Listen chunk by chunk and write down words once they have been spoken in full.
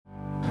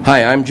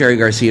Hi, I'm Jerry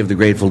Garcia of the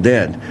Grateful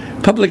Dead.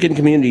 Public and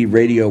community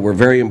radio were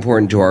very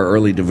important to our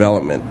early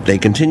development. They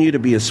continue to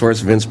be a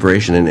source of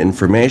inspiration and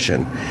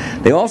information.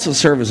 They also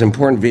serve as an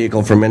important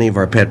vehicle for many of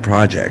our pet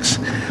projects.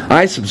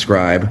 I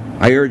subscribe.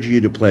 I urge you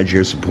to pledge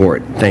your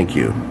support. Thank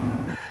you.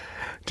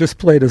 Just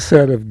played a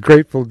set of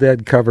Grateful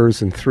Dead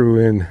covers and threw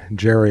in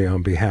Jerry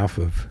on behalf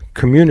of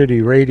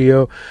community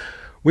radio.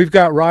 We've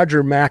got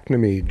Roger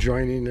McNamee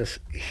joining us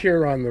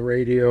here on the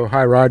radio.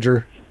 Hi,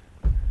 Roger.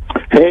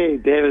 Hey,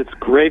 David, it's a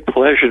great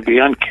pleasure to be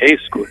on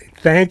K-Squid.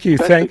 Thank you.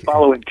 Especially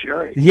following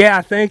Jerry.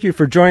 Yeah, thank you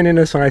for joining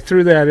us. And I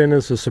threw that in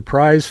as a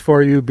surprise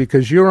for you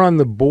because you're on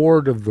the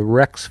board of the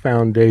Rex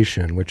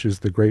Foundation, which is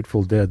the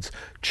Grateful Dead's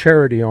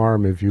charity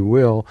arm, if you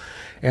will.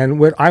 And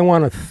what I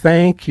want to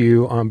thank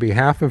you on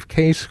behalf of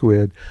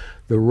K-Squid.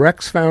 The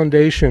Rex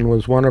Foundation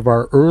was one of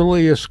our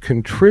earliest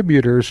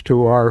contributors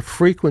to our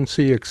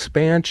frequency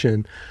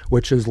expansion,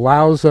 which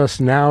allows us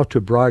now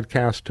to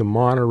broadcast to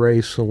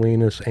Monterey,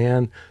 Salinas,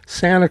 and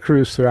Santa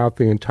Cruz throughout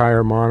the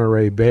entire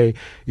Monterey Bay.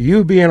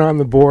 You being on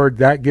the board,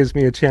 that gives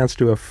me a chance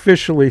to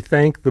officially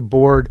thank the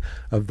board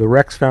of the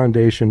Rex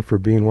Foundation for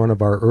being one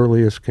of our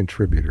earliest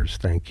contributors.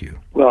 Thank you.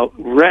 Well,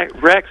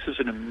 Rex is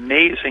an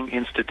amazing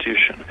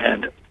institution,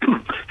 and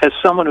as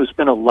someone who's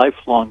been a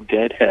lifelong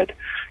Deadhead,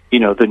 you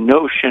know, the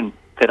notion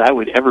that I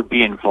would ever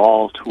be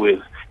involved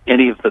with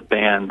any of the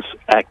band's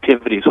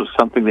activities was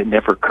something that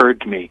never occurred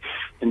to me.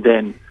 And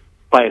then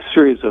by a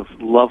series of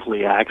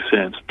lovely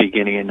accidents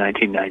beginning in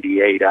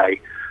 1998, I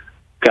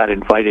got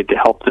invited to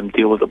help them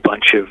deal with a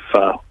bunch of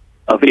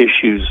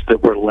issues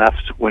that were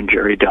left when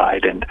Jerry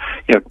died, and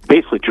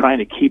basically trying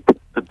to keep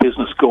the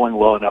business going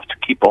well enough to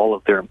keep all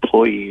of their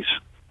employees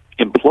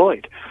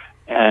employed.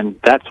 And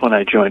that's when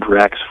I joined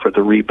Rex for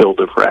the rebuild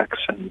of Rex,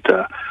 and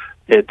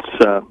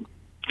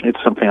it's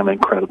something I'm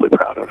incredibly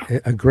proud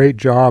of. A great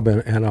job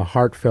and a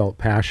heartfelt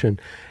passion.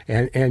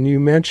 And you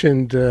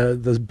mentioned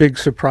the big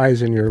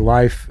surprise in your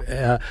life.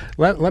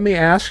 Let me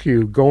ask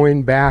you,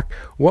 going back,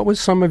 what was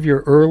some of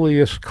your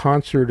earliest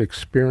concert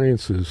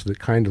experiences that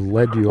kind of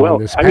led you on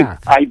this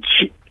path?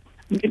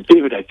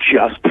 David, I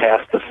just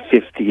passed the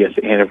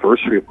 50th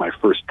anniversary of my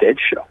first Dead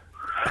show.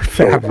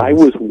 So I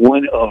was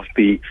one of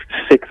the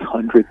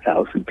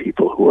 600,000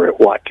 people who were at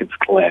Watkins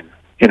Glen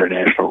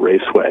International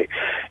Raceway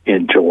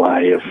in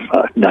July of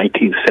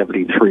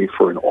 1973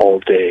 for an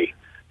all-day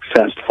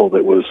festival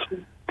that was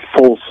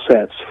full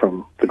sets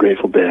from the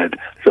Grateful Dead,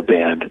 the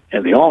band,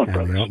 and the Allman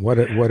Brothers. What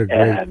a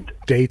great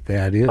date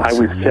that is. I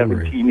was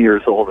 17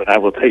 years old, and I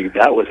will tell you,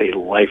 that was a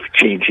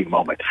life-changing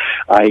moment.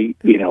 I'd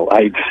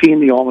seen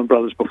the Allman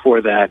Brothers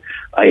before that.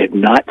 I had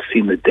not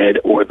seen the Dead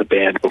or the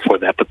band before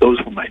that, but those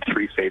were my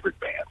three favorite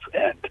bands.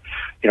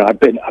 And I've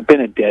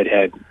been a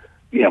Deadhead.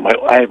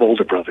 I have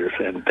older brothers,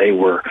 and they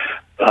were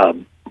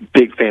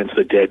big fans of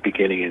the Dead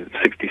beginning in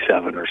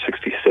 '67 or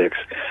 '66,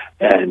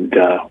 and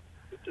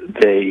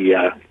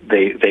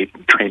they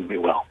trained me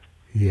well.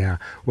 Yeah,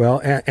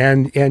 well,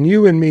 and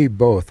you and me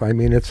both. I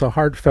mean, it's a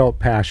heartfelt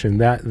passion.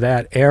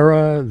 That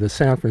era, the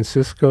San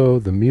Francisco,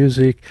 the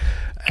music,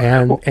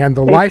 and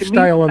the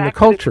lifestyle and the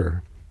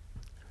culture.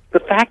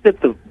 The fact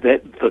that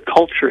the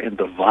culture and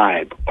the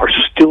vibe are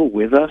still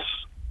with us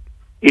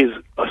is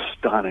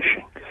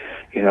astonishing.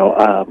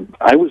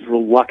 I was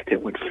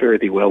reluctant when Fare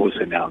Thee Well was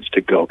announced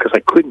to go because I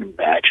couldn't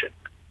imagine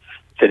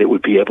that it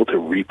would be able to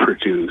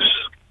reproduce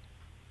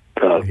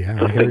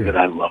the thing that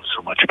I love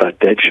so much about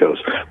Dead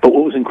shows. But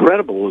what was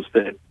incredible was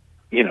that,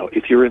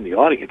 if you're in the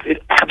audience,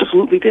 it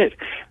absolutely did.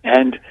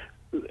 And,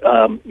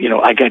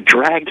 I got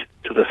dragged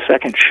to the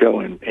second show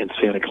in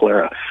Santa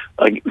Clara,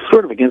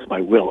 sort of against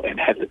my will, and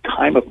had the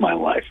time of my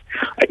life.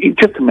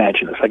 Just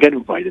imagine this. I got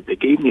invited. They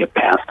gave me a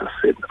pass to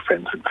sit in the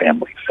friends and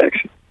family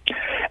section.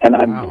 And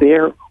I'm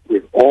there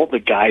with all the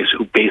guys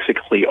who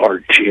basically are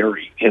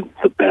Jerry in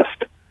the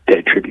best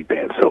Dead tribute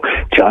band. So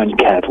John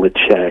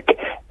Kadlicek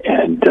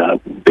and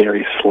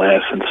Barry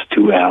Sless and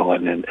Stu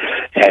Allen and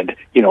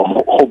a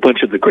whole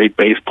bunch of the great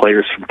bass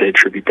players from Dead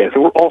tribute bands.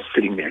 And we're all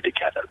sitting there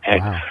together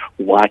and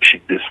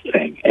watching this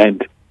thing.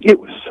 And it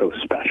was so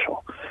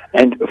special.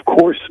 And, of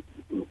course,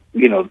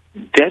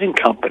 Dead and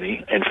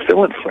Company and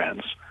Phil and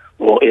Friends,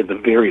 well, in the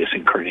various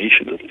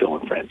incarnations of Phil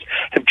and Friends,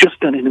 have just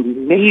done an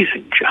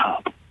amazing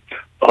job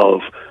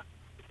of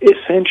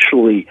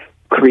essentially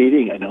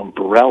creating an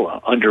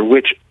umbrella under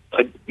which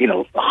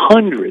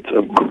hundreds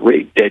of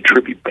great Dead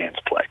tribute bands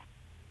play.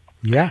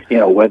 Yeah.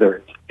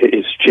 Whether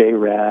it's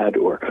J-Rad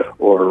or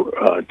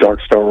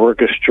Dark Star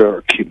Orchestra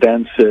or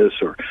Cubensis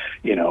or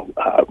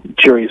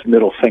Jerry's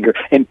Middle Finger.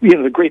 And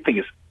the great thing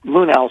is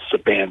Moonalice is a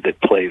band that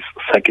plays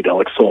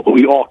psychedelic soul, but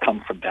we all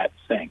come from that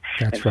thing.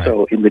 That's right.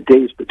 So in the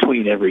days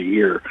between every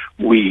year,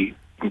 we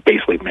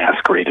basically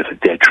masquerade as a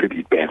Dead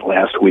tribute band.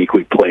 Last week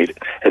we played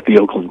at the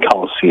Oakland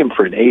Coliseum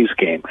for an A's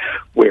game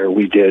where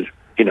we did,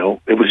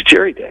 it was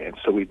Jerry Day, and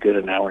so we did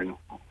an hour and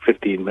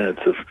 15 minutes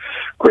of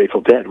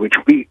Grateful Dead, which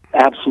we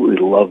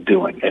absolutely love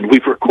doing. And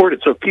we've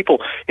recorded, so if people,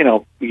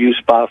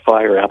 use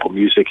Spotify or Apple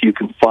Music, you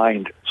can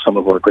find some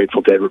of our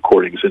Grateful Dead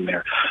recordings in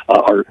there.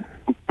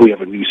 We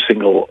have a new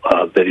single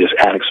that is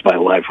Addicts My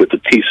Life with the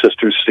T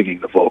Sisters singing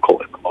the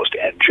vocal and the most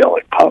angelic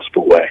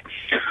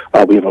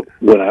We have a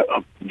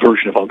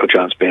version of Uncle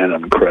John's Band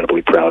I'm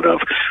incredibly proud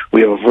of.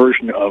 We have a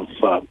version of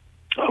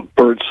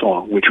Bird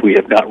Song, which we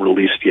have not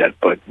released yet,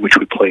 but which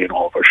we play in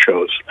all of our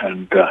shows.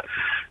 And,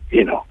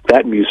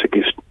 that music,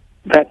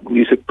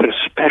 but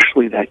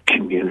especially that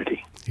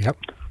community. Yep.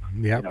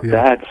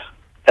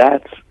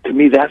 That's to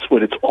me, that's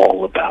what it's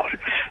all about.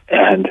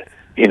 And,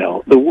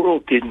 the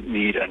world didn't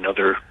need us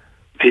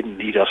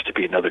to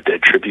be another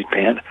Dead tribute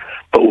band,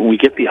 but when we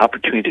get the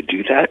opportunity to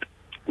do that,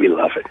 we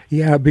love it.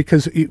 Yeah,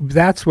 because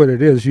that's what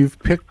it is. You've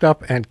picked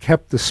up and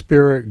kept the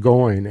spirit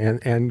going,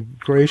 and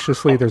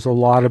graciously, there's a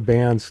lot of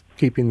bands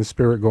keeping the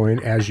spirit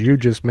going, as you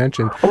just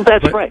mentioned. Well,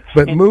 that's right.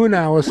 But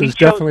Moonalice is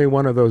definitely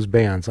one of those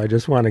bands. I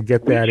just want to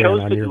get that in on your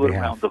behalf. We chose to do it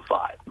around the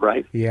vibe,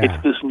 right? Yeah.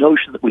 It's this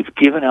notion that we've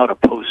given out a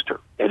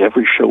poster at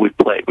every show we've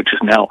played, which is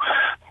now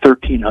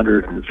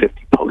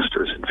 1,350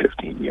 posters in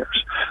 15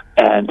 years,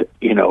 and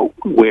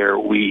where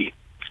we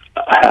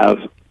have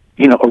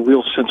a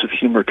real sense of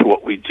humor to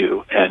what we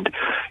do. And,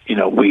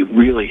 we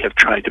really have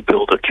tried to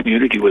build a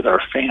community with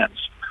our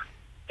fans.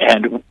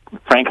 And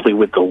frankly,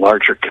 with the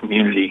larger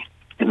community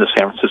in the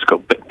San Francisco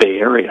Bay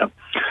Area,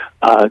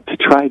 to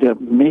try to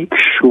make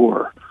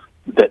sure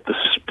that the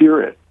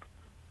spirit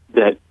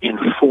that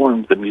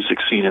informed the music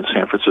scene in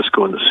San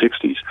Francisco in the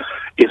 60s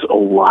is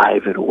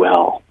alive and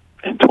well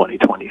in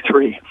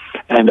 2023.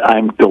 And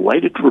I'm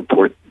delighted to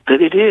report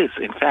that it is.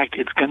 In fact,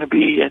 it's going to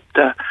be at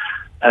the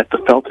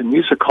Felton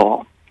Music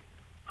Hall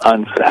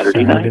on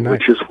Saturday night,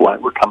 which is why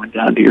we're coming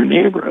down to your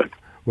neighborhood.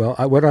 Well,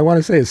 what I want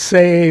to say is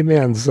say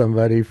amen,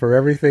 somebody, for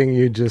everything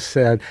you just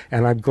said.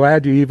 And I'm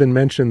glad you even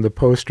mentioned the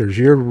posters.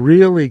 You're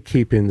really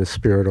keeping the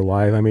spirit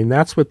alive. I mean,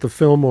 that's what the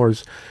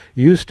Fillmores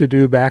used to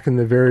do back in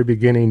the very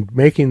beginning,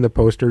 making the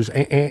posters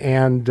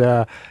and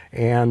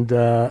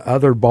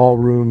other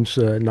ballrooms,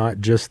 not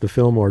just the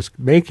Fillmores,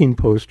 making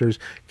posters,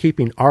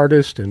 keeping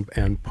artists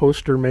and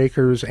poster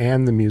makers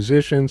and the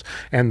musicians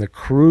and the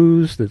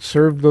crews that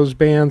served those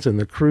bands and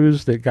the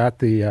crews that got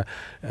the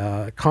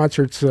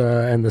concerts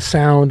and the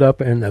sound up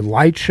and the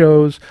light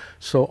shows.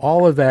 So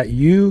all of that,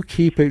 you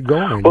keep it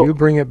going. You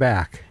bring it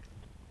back.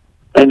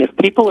 And if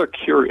people are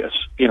curious,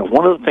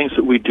 one of the things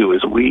that we do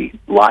is we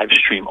live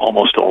stream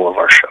almost all of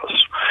our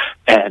shows.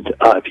 And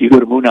if you go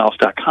to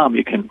Moonalice.com,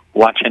 you can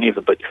watch any of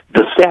them. But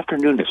this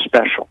afternoon is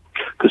special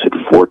because at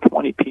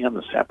 4:20 p.m.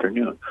 this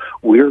afternoon,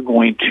 we're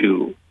going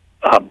to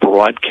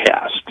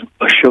broadcast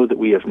a show that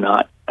we have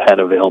not had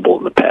available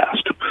in the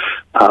past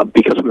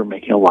because we were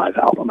making a live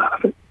album out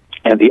of it.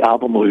 And the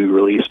album will be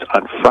released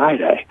on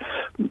Friday,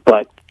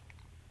 but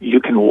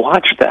you can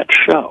watch that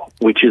show,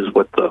 which is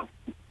what the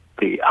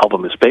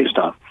album is based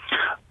on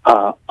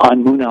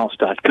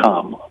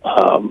Moonalice.com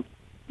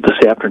this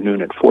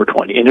afternoon at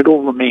 4:20, and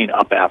it'll remain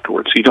up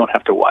afterwards, so you don't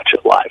have to watch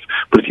it live.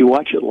 But if you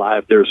watch it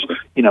live, there's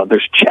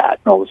chat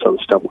and all this other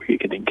stuff where you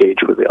can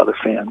engage with the other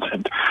fans.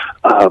 And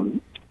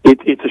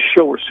it's a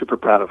show we're super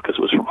proud of because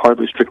it was from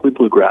Hardly Strictly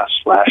Bluegrass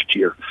last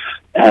year,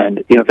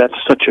 and that's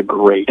such a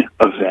great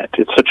event.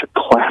 It's such a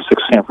classic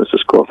San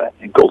Francisco event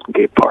in Golden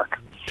Gate Park.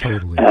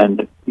 Totally.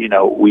 And we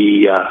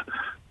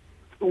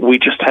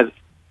just had.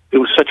 It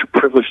was such a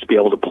privilege to be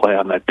able to play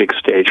on that big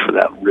stage for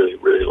that really,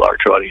 really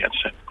large audience.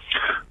 And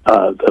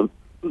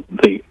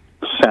the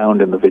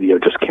sound in the video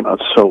just came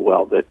out so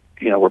well that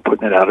we're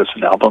putting it out as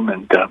an album,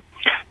 and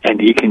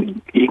you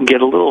can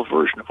get a little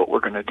version of what we're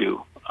going to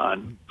do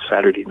on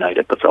Saturday night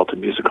at the Felton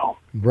Music Hall.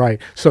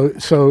 Right.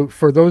 So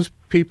for those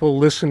people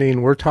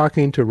listening, we're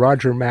talking to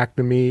Roger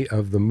McNamee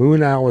of the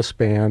Moonalice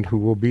Band, who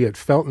will be at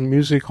Felton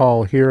Music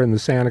Hall here in the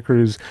Santa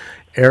Cruz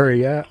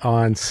area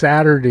on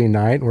Saturday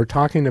night. And we're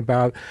talking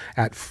about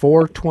at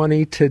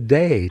 4:20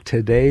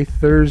 today,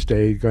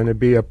 Thursday, going to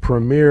be a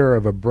premiere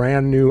of a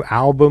brand new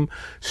album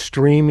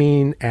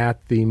streaming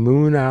at the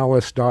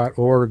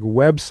Moonalice.org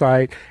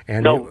website.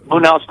 And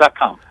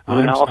Moonalice.com.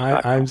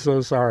 I'm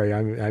so sorry.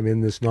 I'm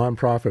in this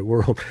nonprofit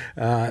world.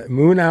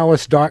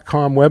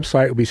 Moonalice.com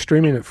website will be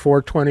streaming at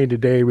 4:20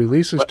 today.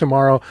 Releases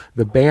tomorrow.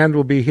 The band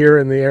will be here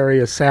in the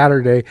area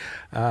Saturday.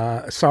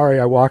 Sorry,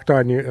 I walked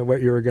on you.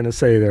 What you were going to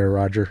say there,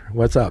 Roger?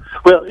 What's up?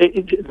 Well,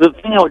 the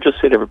thing I would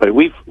just say to everybody,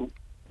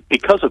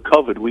 because of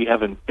COVID, we've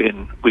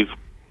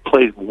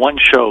played one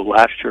show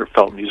last year at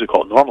Felton Music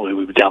Hall. Normally,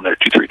 we were down there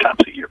 2-3 times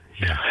a year.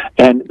 Yeah.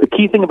 And the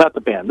key thing about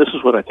the band, this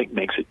is what I think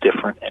makes it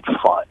different and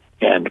fun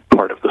and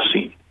part of the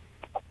scene.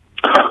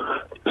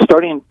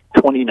 Starting in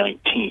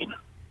 2019,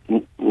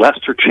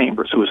 Lester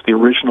Chambers, who was the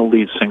original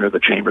lead singer of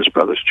the Chambers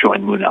Brothers,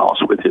 joined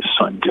Moonalice with his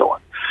son Dylan.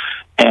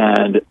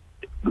 And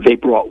they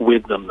brought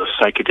with them the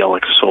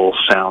psychedelic soul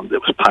sound that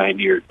was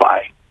pioneered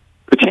by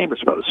the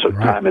Chambers Brothers. So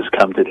Right. Time Has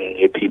Come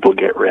Today, People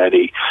Get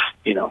Ready,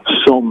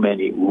 so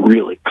many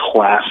really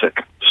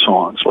classic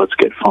songs, Let's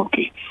Get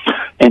Funky.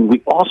 And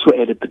we also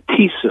added the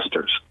T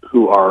Sisters,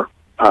 who are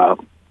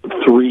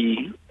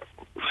three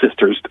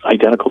sisters,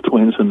 identical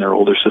twins, and their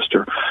older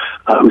sister,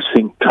 who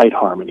sing tight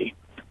harmony.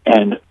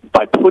 And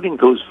by putting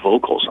those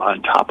vocals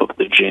on top of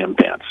the jam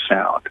band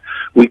sound,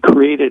 we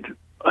created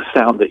a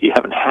sound that you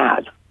haven't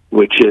had,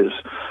 which is,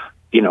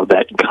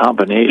 that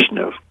combination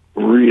of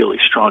really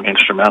strong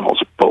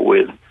instrumentals, but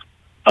with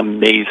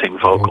amazing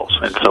vocals.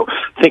 And so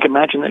think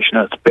Imagination.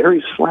 Now, it's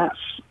Barry Slass,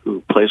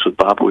 who plays with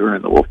Bob Weir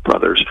and the Wolf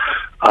Brothers,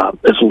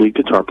 as a lead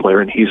guitar player,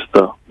 and he's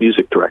the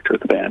music director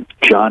of the band.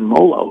 John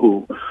Molo,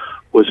 who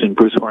was in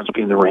Bruce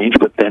Hornsby and the Range,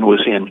 but then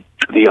was in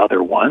The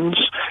Other Ones,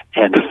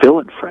 and Phil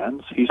and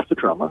Friends, he's the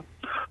drummer.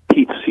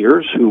 Pete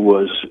Sears, who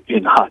was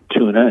in Hot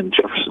Tuna and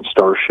Jefferson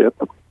Starship,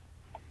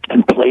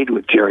 and played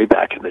with Jerry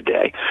back in the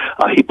day.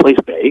 He plays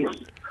bass.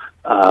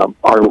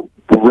 Our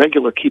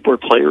regular keyboard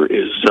player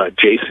is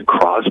Jason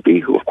Crosby,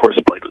 who, of course,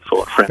 played with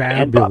Phil and Friends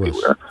and Bobby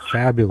Weir.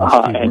 Fabulous.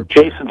 And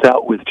Jason's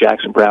out with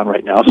Jackson Brown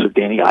right now, so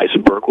Danny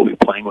Eisenberg will be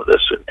playing with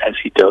us, as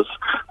he does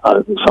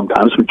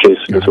sometimes when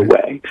Jason is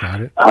away.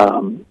 Got it.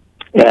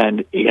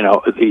 And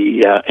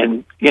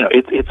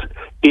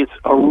it's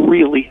a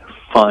really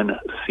fun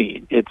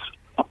scene. It's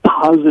a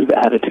positive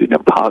attitude and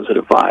a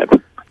positive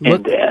vibe,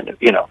 and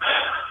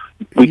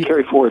we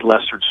carry forward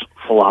Lester's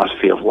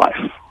philosophy of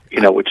life,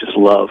 which is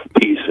love,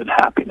 peace, and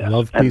happiness.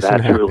 Love, peace,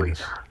 and happiness. Really,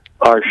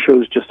 our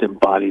shows just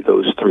embody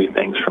those three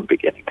things from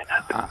beginning to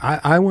end.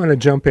 I want to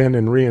jump in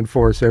and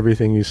reinforce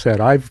everything you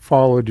said. I've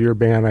followed your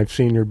band, I've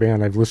seen your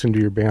band, I've listened to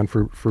your band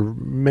for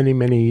many,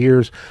 many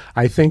years.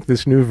 I think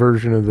this new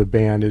version of the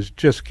band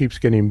just keeps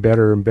getting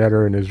better and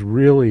better and is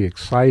really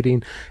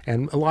exciting.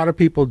 And a lot of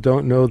people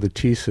don't know the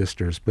T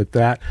Sisters, but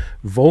that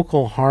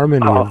vocal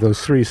harmony of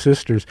those three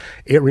sisters,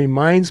 it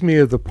reminds me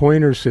of the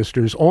Pointer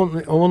Sisters.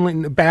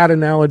 Only bad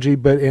analogy,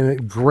 but in a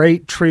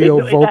great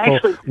trio vocal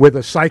actually, with a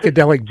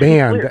psychedelic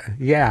band.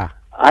 Yeah.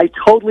 I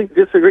totally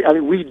disagree. I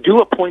mean, we do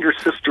a Pointer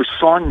Sisters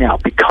song now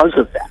because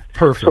of that.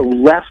 Perfect. So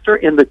Lester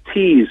and the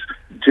T's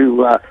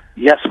do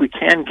Yes We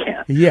Can,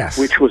 yes,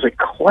 which was a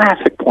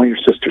classic Pointer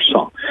Sisters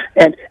song.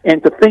 And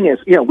the thing is,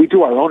 we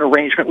do our own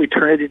arrangement. We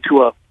turn it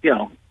into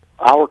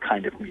our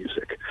kind of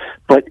music.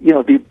 But,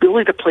 the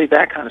ability to play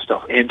that kind of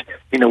stuff. And,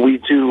 we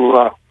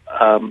do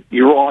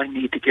You're All I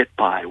Need to Get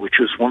By, which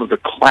was one of the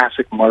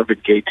classic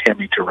Marvin Gaye,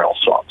 Tammy Terrell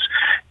songs.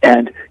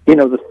 And,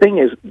 the thing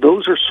is,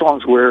 those are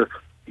songs where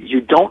you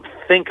don't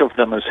think of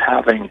them as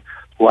having,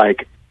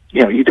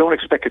 you don't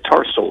expect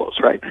guitar solos,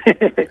 right?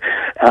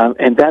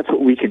 And that's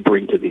what we can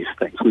bring to these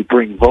things. We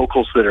bring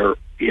vocals that are,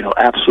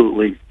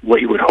 absolutely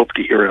what you would hope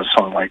to hear in a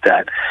song like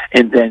that.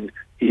 And then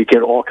you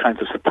get all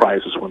kinds of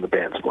surprises when the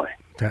bands play.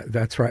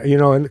 That's right.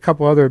 And a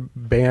couple other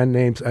band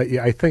names.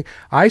 I think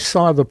I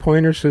saw the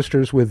Pointer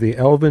Sisters with the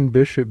Elvin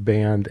Bishop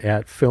Band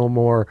at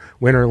Fillmore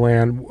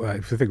Winterland. I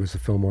think it was the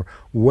Fillmore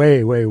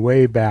way, way,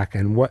 way back.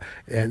 And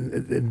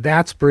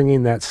that's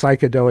bringing that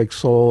psychedelic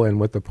soul and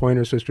what the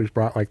Pointer Sisters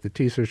brought, like the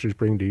T Sisters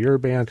bring to your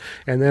band.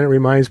 And then it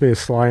reminds me of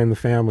Sly and the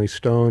Family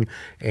Stone.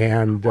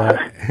 And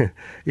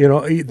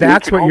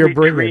that's what you're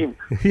bringing.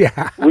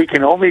 Yeah, we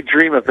can only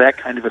dream of that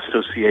kind of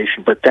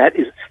association. But that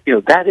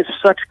is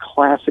such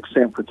classic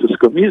San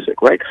Francisco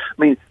music, right?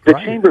 I mean, the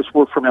Chambers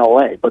were from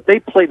L.A., but they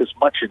played as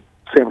much in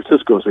San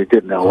Francisco as they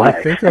did in L.A.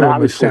 I think of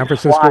them as San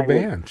Francisco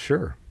band,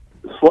 sure.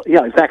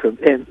 Yeah, exactly.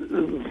 And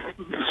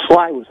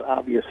Sly was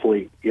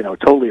obviously,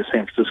 totally a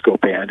San Francisco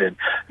band, and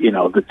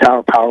the Tower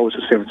of Power was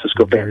a San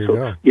Francisco band.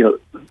 So,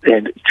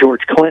 and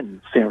George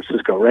Clinton, San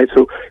Francisco, right?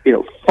 So,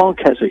 funk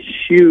has a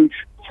huge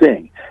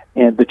thing.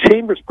 And the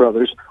Chambers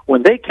Brothers,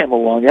 when they came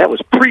along, that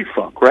was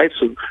pre-funk, right?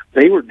 So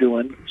they were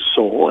doing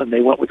soul, and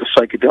they went with the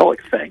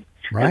psychedelic thing.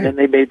 Right. And then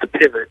they made the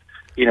pivot,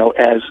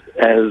 as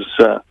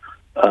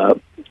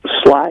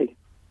Sly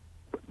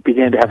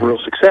began to have real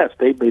success.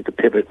 They made the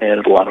pivot and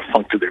added a lot of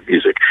funk to their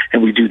music,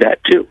 and we do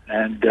that too.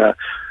 And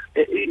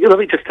let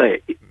me just tell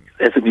you,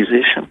 as a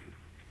musician,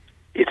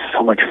 it's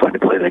so much fun to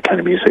play that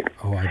kind of music.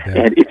 Oh, I bet.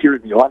 And if you're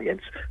in the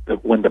audience,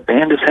 when the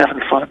band is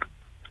having fun,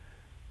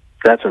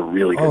 that's a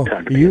really good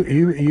time to be.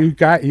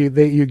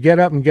 You get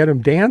up and get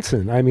them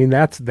dancing. I mean,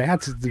 that's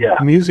the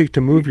music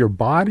to move your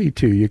body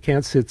to. You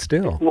can't sit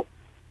still.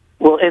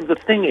 Well, and the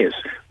thing is,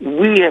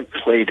 we have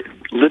played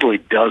literally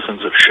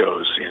dozens of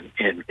shows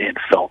in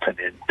Felton,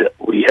 and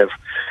we have,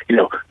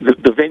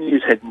 the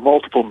venues had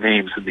multiple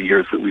names in the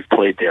years that we've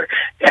played there,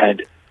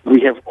 and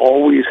we have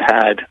always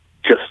had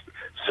just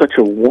such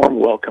a warm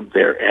welcome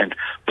there and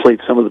played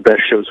some of the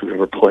best shows we've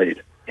ever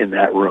played in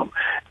that room.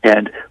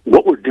 And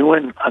what we're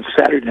doing on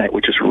Saturday night,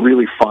 which is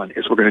really fun,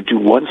 is we're going to do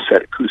one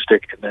set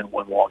acoustic and then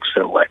one long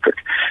set electric.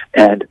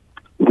 And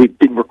we've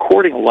been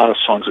recording a lot of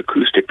songs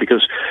acoustic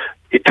because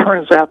it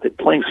turns out that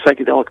playing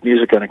psychedelic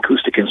music on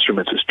acoustic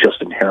instruments is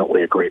just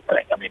inherently a great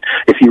thing. I mean,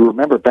 if you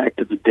remember back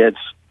to the Dead's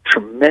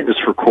tremendous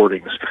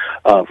recordings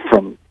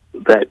from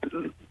that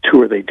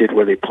tour they did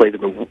where they played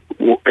at the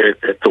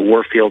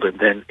Warfield and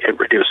then at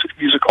Radio City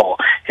Music Hall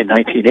in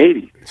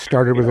 1980. It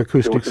started with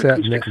acoustic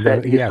set.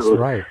 Yes,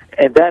 right.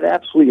 And that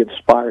absolutely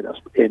inspired us.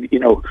 And,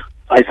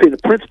 I say the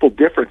principal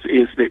difference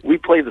is that we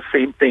play the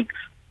same thing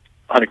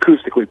on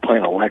acoustic we play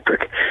on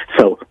electric.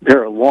 So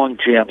there are long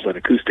jams on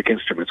acoustic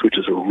instruments, which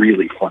is a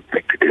really fun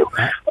thing to do.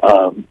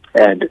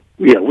 And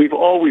we've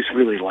always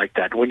really liked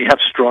that. When you have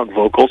strong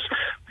vocals,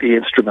 the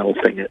instrumental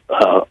thing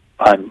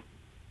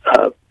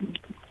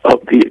of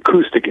the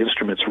acoustic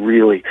instruments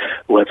really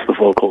lets the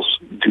vocals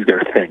do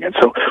their thing. And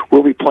so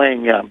we'll be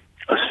playing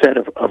a set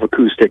of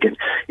acoustic, and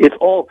it's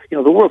all,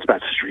 the world's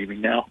about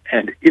streaming now,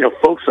 and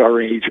folks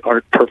our age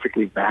aren't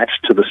perfectly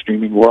matched to the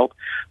streaming world,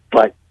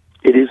 but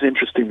it is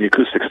interesting. The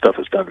acoustic stuff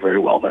is done very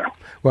well there.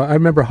 Well, I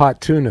remember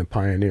Hot Tuna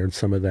pioneered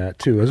some of that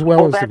too, as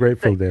well as the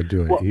Grateful Dead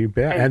doing it. You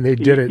bet. And they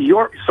did it.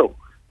 Yorma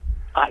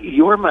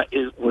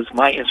was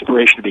my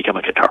inspiration to become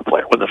a guitar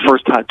player. When the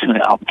first Hot Tuna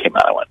album came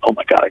out, I went, "Oh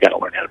my God, I got to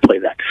learn how to play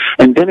that."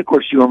 And then, of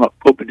course, Yorma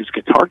opened his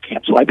guitar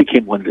camp, so I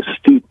became one of his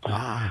students.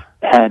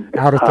 And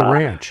out at the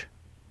ranch.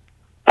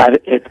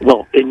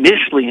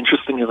 Initially,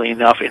 interestingly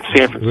enough, in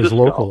San Francisco. It was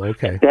local,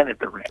 okay. And then at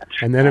the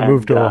ranch. And then it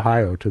moved to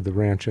Ohio, to the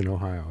ranch in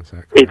Ohio. Is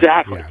that correct?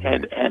 Exactly. Yeah,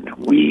 right. And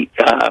we,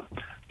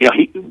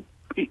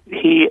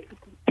 he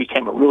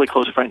became a really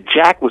close friend.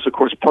 Jack was, of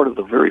course, part of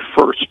the very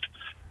first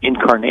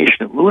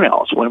incarnation of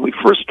Moonalice. When we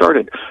first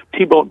started,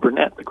 T-Bone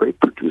Burnett, the great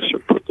producer,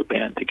 put the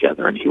band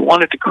together, and he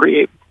wanted to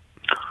create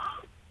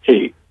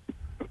a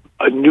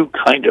new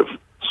kind of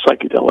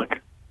psychedelic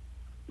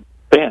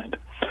band.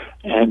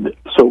 And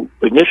so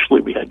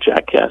initially we had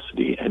Jack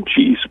Cassidy and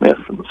G.E. Smith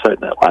from the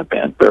Saturday Night Live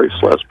band, Barry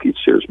Sless, Pete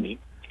Sears, me,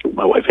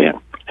 my wife Ann,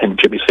 and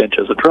Jimmy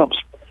Sanchez at drums.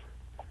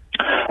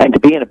 And to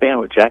be in a band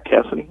with Jack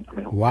Cassidy, I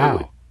mean,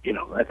 wow,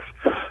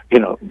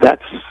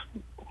 that's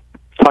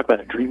talk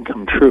about a dream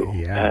come true.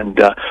 Yeah. And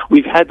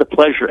we've had the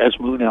pleasure as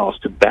Moonalice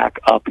to back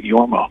up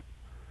Yorma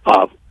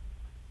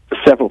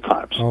several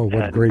times. Oh,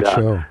 what a great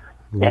show!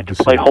 And to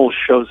play whole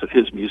shows of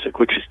his music,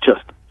 which is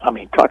just,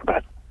 talk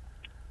about,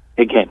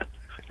 again,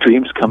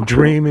 dreams come true.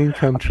 Dreaming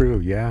come true,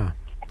 yeah.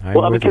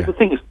 Because the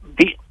thing is,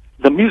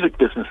 the music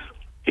business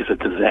is a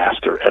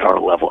disaster at our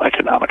level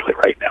economically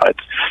right now.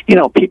 It's,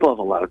 people have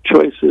a lot of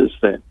choices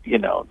that,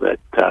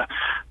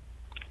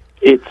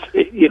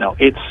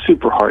 it's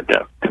super hard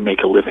to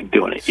make a living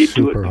doing it. You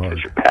do it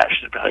because you're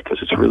passionate about it,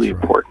 because it's really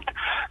important.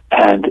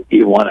 And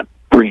you want to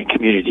bring a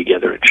community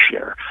together and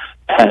share.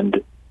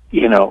 And,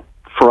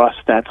 for us,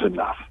 that's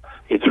enough.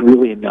 It's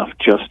really enough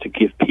just to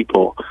give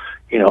people,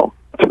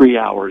 3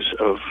 hours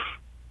of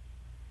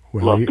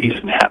love, peace,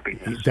 and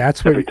happiness.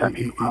 That's what the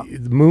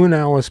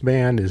Moonalice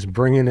Band is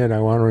bringing it. I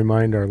want to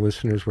remind our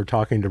listeners we're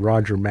talking to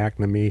Roger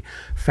McNamee,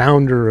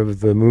 founder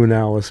of the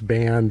Moonalice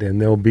Band,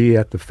 and they'll be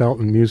at the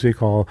Felton Music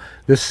Hall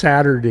this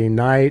Saturday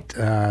night,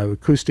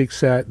 acoustic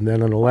set and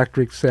then an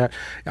electric set.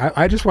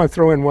 I just want to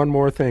throw in one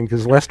more thing,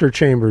 because Lester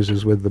Chambers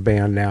is with the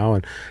band now,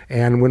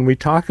 and when we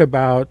talk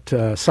about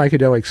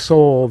psychedelic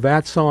soul,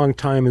 that song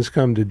 "Time Has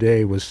Come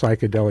Today" was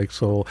psychedelic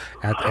soul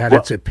at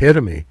its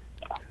epitome.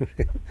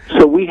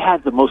 So we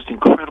had the most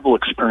incredible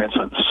experience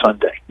on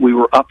Sunday. We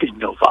were up in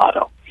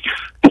Novato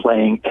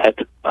playing at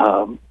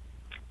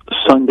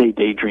Sunday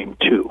Daydream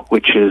 2,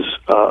 which is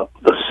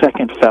the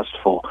second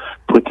festival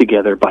put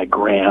together by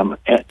Graham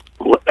and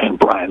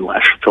Brian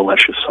Lesh, Phil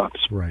Lesh's sons.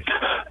 Right.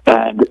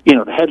 And,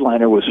 the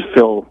headliner was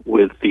Phil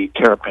with the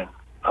Terrapin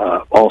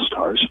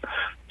All-Stars.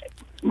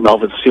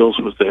 Melvin Seals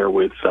was there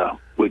with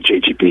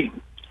JGB.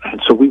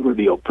 And so we were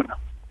the opener.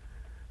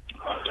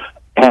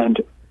 And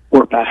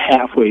we're about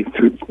halfway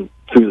through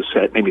the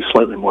set, maybe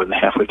slightly more than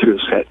halfway through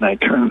the set, and I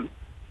turned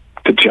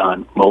to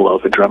John Molo,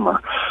 the drummer,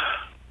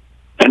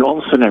 and all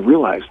of a sudden I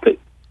realized that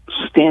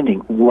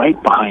standing right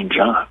behind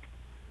John,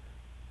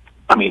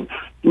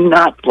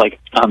 not like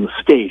on the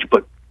stage,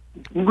 but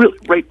really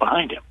right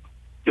behind him,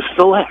 is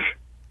Phil Lesh.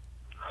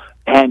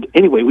 And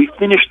anyway, we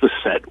finished the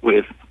set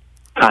with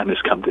 "Time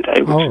Has Come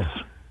Today," which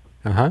is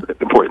an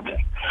important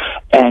thing.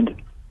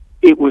 And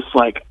it was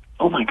like,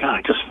 oh my God,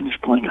 I just finished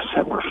playing a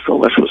set where Phil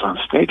Lesh was on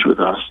stage with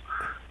us,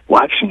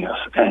 watching us,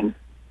 and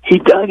he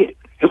dug it.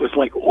 It was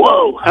like,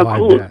 whoa, how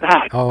cool is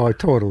that? Oh,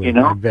 totally.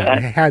 I bet.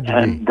 It had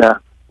to be.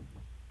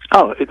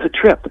 It's a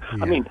trip.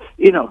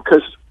 Yeah.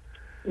 Because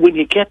when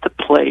you get to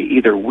play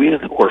either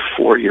with or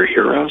for your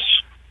heroes,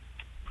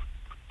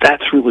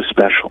 that's really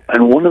special.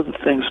 And one of the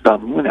things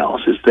about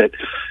Moonalice is that,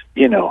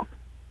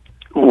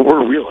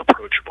 we're real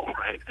approachable,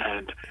 right?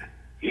 And,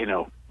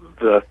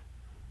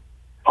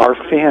 our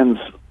fans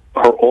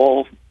are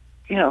all,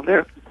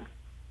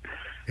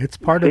 it's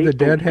part of the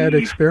Deadhead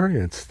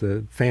experience.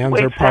 The fans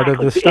are part of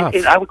the stuff.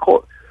 I would call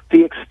it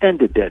the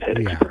extended Deadhead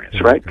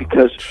experience, right?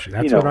 Because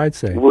that's what I'd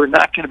say. We're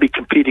not going to be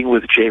competing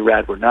with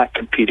J-Rad. We're not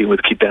competing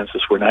with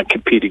Cubensis. We're not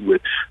competing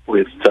with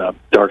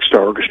Dark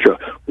Star Orchestra.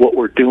 What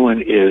we're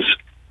doing is,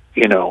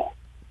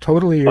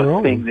 totally your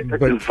own,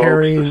 but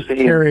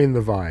carrying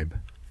the vibe,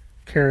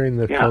 carrying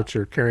the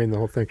culture, carrying the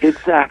whole thing.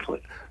 Exactly.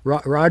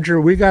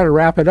 Roger, we got to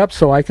wrap it up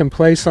so I can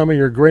play some of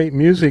your great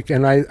music.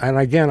 And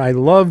again, I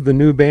love the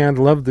new band,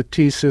 love the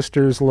T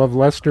Sisters, love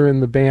Lester in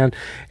the band.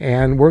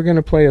 And we're going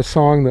to play a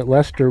song that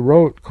Lester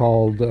wrote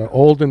called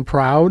 "Old and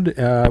Proud,"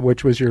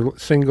 which was your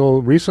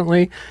single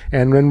recently.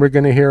 And then we're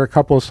going to hear a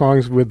couple of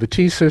songs with the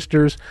T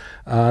Sisters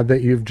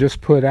that you've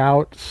just put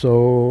out.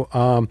 So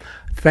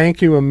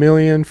thank you a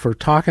million for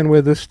talking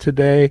with us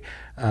today.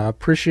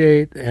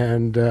 Appreciate,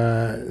 and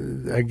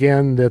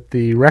again, that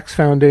the Rex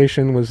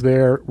Foundation was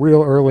there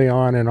real early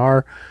on in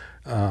our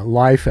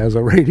life as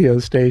a radio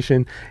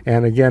station.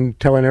 And again,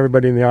 telling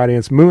everybody in the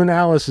audience,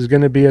 Moonalice is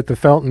going to be at the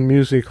Felton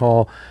Music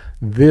Hall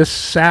this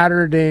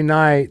Saturday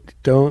night.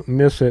 Don't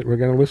miss it. We're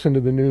going to listen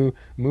to the new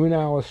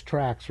Moonalice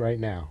tracks right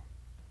now.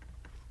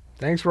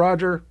 Thanks,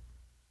 Roger.